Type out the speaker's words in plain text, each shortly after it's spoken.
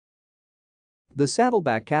The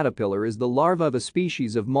saddleback caterpillar is the larva of a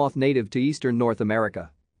species of moth native to eastern North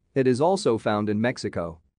America. It is also found in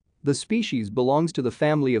Mexico. The species belongs to the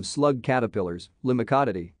family of slug caterpillars,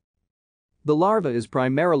 Limacodidae. The larva is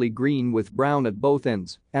primarily green with brown at both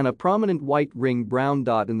ends and a prominent white ring brown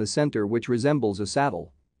dot in the center which resembles a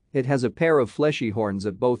saddle. It has a pair of fleshy horns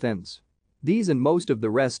at both ends. These and most of the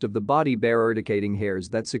rest of the body bear urticating hairs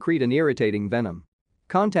that secrete an irritating venom.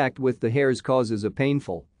 Contact with the hairs causes a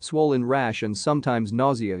painful, swollen rash and sometimes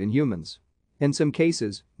nausea in humans. In some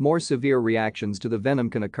cases, more severe reactions to the venom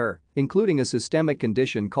can occur, including a systemic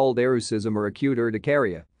condition called erucism or acute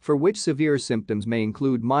urticaria, for which severe symptoms may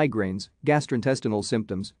include migraines, gastrointestinal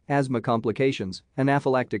symptoms, asthma complications,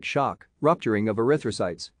 anaphylactic shock, rupturing of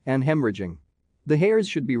erythrocytes, and hemorrhaging. The hairs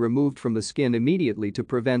should be removed from the skin immediately to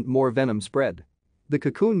prevent more venom spread. The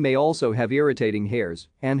cocoon may also have irritating hairs,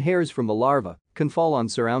 and hairs from the larva can fall on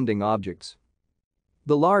surrounding objects.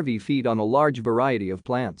 The larvae feed on a large variety of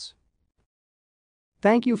plants.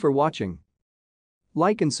 Thank you for watching.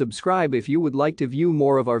 Like and subscribe if you would like to view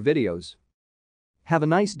more of our videos. Have a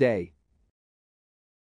nice day.